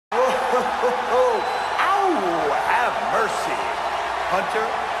Ow! Have mercy. Hunter,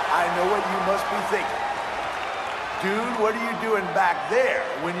 I know what you must be thinking. Dude, what are you doing back there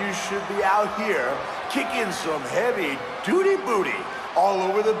when you should be out here kicking some heavy duty booty all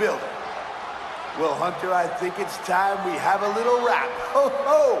over the building? Well, Hunter, I think it's time we have a little rap. Ho,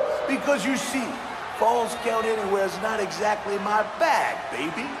 ho! Because you see, Falls Count Anywhere is not exactly my bag,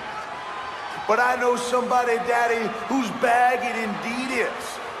 baby. But I know somebody, Daddy, whose bag it indeed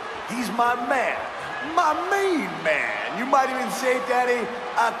is. He's my man, my main man. You might even say, Daddy,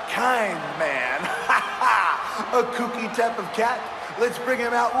 a kind man. Ha ha! A kooky type of cat. Let's bring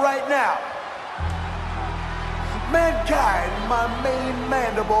him out right now. Mankind, my main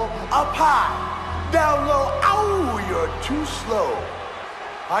mandible, up high. Down low, ow, you're too slow.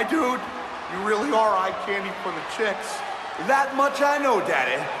 Hi, dude. You really are eye candy for the chicks. That much I know,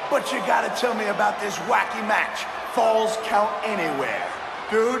 Daddy. But you gotta tell me about this wacky match. Falls Count Anywhere.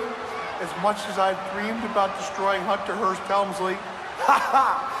 Dude, as much as I've dreamed about destroying Hunter Hearst Helmsley, Ha ha!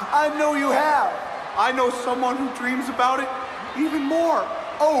 I know you have. I know someone who dreams about it even more.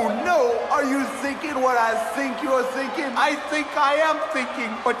 Oh no, are you thinking what I think you're thinking? I think I am thinking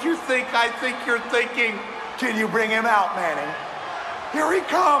what you think I think you're thinking. Can you bring him out, Manny? Here he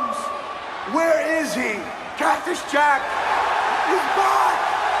comes. Where is he? Cactus Jack is back.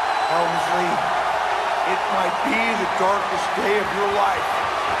 Helmsley, it might be the darkest day of your life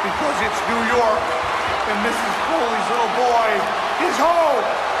because it's New York and Mrs. Foley's little boy is home.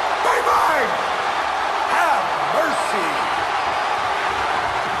 Bang, bang! Have mercy.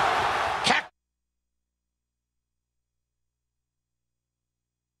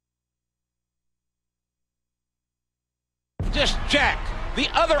 Cactus Jack, the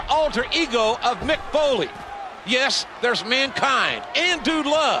other alter ego of Mick Foley. Yes, there's Mankind and Dude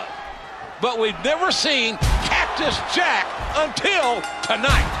Love, but we've never seen Cactus Jack until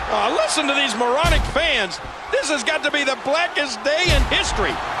tonight. Listen to these moronic fans. This has got to be the blackest day in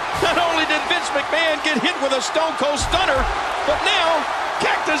history. Not only did Vince McMahon get hit with a Stone Cold Stunner, but now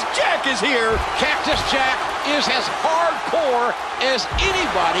Cactus Jack is here. Cactus Jack is as hardcore as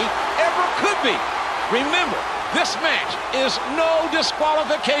anybody ever could be. Remember, this match is no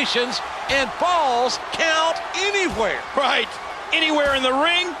disqualifications and falls count anywhere. Right. Anywhere in the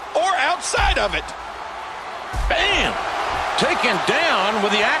ring or outside of it. Bam! Taken down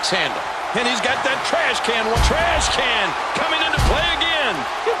with the axe handle. And he's got that trash can coming into play again.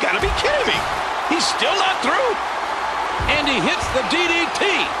 You've got to be kidding me. He's still not through. And he hits the DDT.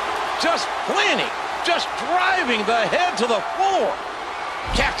 Just planting, just driving the head to the floor.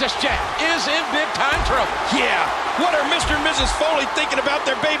 Cactus Jack is in big-time trouble. Yeah, what are Mr. and Mrs. Foley thinking about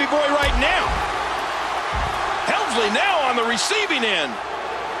their baby boy right now? Helmsley now on the receiving end.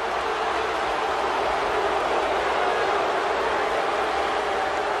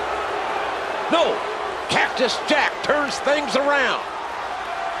 No, Cactus Jack turns things around.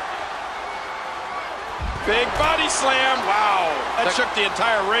 Big body slam. Wow, that shook the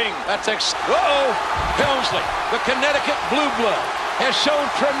entire ring. Uh-oh. Helmsley, the Connecticut Blue Blood, has shown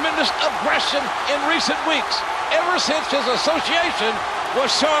tremendous aggression in recent weeks, ever since his association with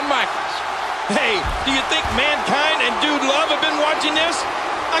Shawn Michaels. Hey, do you think Mankind and Dude Love have been watching this?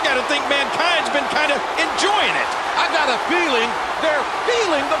 I gotta think Mankind's been kind of enjoying it. I got a feeling they're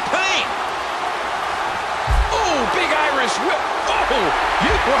feeling the pain. Oh, big Irish whip. Oh,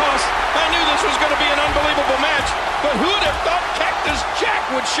 you Ross, I knew this was going to be an unbelievable match, but who'd have thought Cactus Jack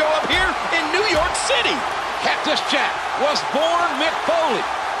would show up here in New York City? Cactus Jack was born Mick Foley,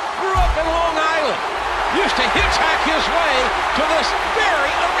 grew up in Long Island, used to hitchhike his way to this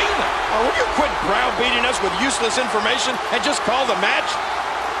very arena. Oh, will you quit browbeating us with useless information and just call the match?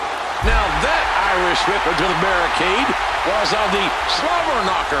 Now that Irish whip into the barricade was of the slobber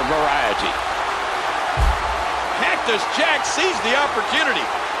knocker variety. Cactus Jack seized the opportunity.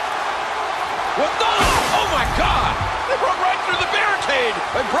 What the? Oh my God! They broke right through the barricade.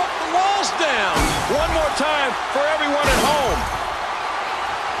 They broke the walls down. One more time for everyone at home.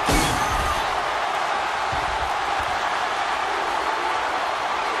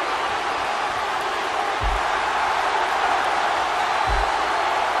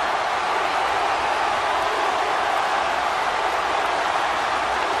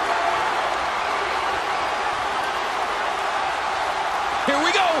 Here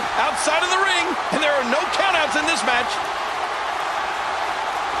we go, outside of the ring, and there are no countouts in this match.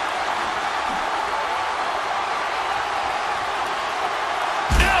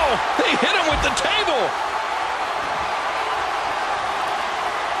 Ow! They hit him with the table.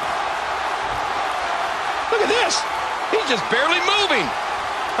 Look at this. He's just barely moving.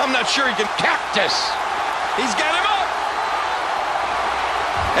 I'm not sure he can. Cactus. He's got him up.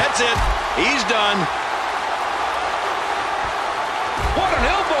 That's it. He's done. What an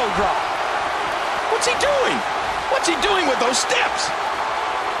elbow drop. What's he doing? What's he doing with those steps?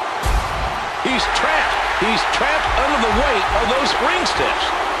 He's trapped. He's trapped under the weight of those ring steps.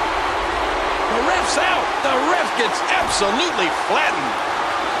 The ref's out. The ref gets absolutely flattened.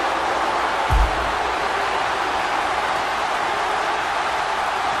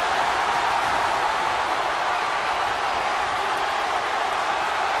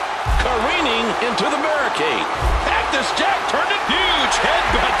 Careening into the barricade. Cactus Jack turned it huge.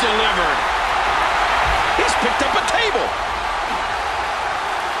 Headbutt delivered. He's picked up a table.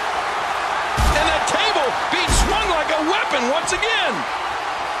 And that table being swung like a weapon once again.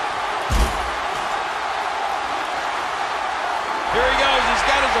 Here he goes. He's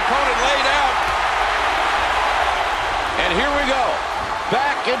got his opponent laid out. And here we go.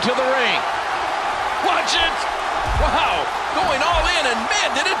 Back into the ring. Watch it. Wow. Going all in, and man,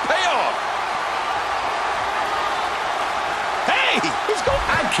 did it pay off. Hey, he's going.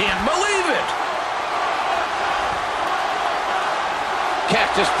 I can't believe it.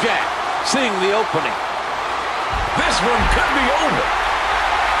 Cactus Jack seeing the opening. This one could be over.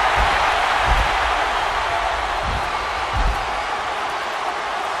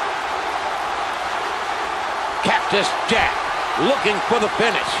 Cactus Jack looking for the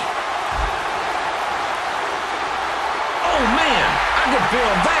finish. Oh, man, I can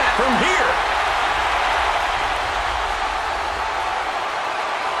feel that from here.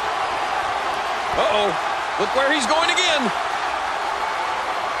 Uh-oh. Look where he's going again.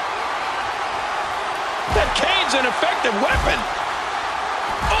 That cane's an effective weapon.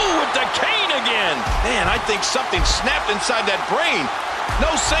 Oh, with the cane again. Man, I think something snapped inside that brain.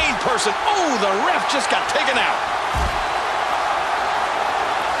 No sane person. Oh, the ref just got taken out.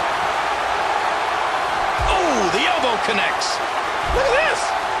 Oh, the elbow connects. Look at this.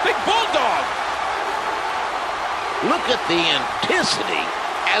 Big bulldog. Look at the intensity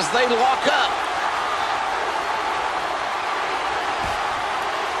as they lock up.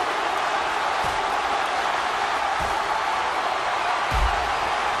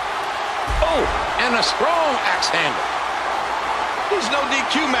 Oh, and a strong axe handle. These no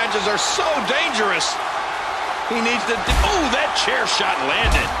DQ matches are so dangerous. He needs to... Oh, that chair shot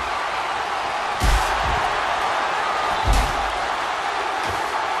landed.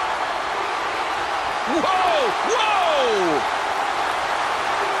 Whoa! Whoa!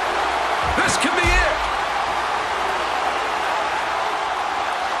 This could be it.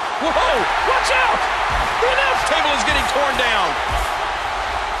 Whoa! Watch out! The announce table is getting torn down.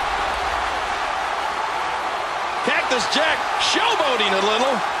 Cactus Jack showboating a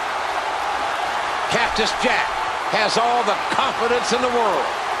little. Cactus Jack has all the confidence in the world.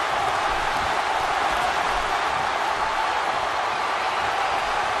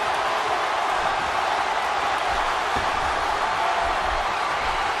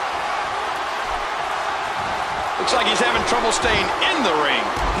 Looks like he's having trouble staying in the ring.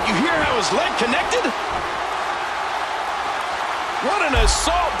 Did you hear how his leg connected? What an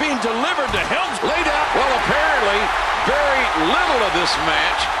assault being delivered to Helms. Laid out. Well, apparently, very little of this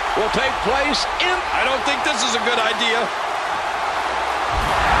match will take place in... I don't think this is a good idea.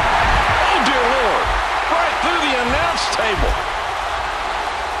 Oh, dear Lord. Right through the announce table.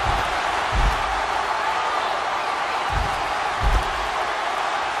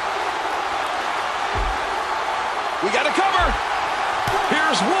 We got to cover.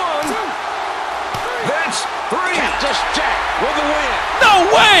 Here's one. That's three. Cactus Jack with the win. No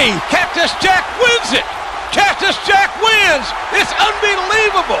way! Cactus Jack wins it. Cactus Jack wins. It's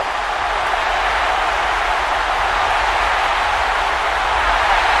unbelievable.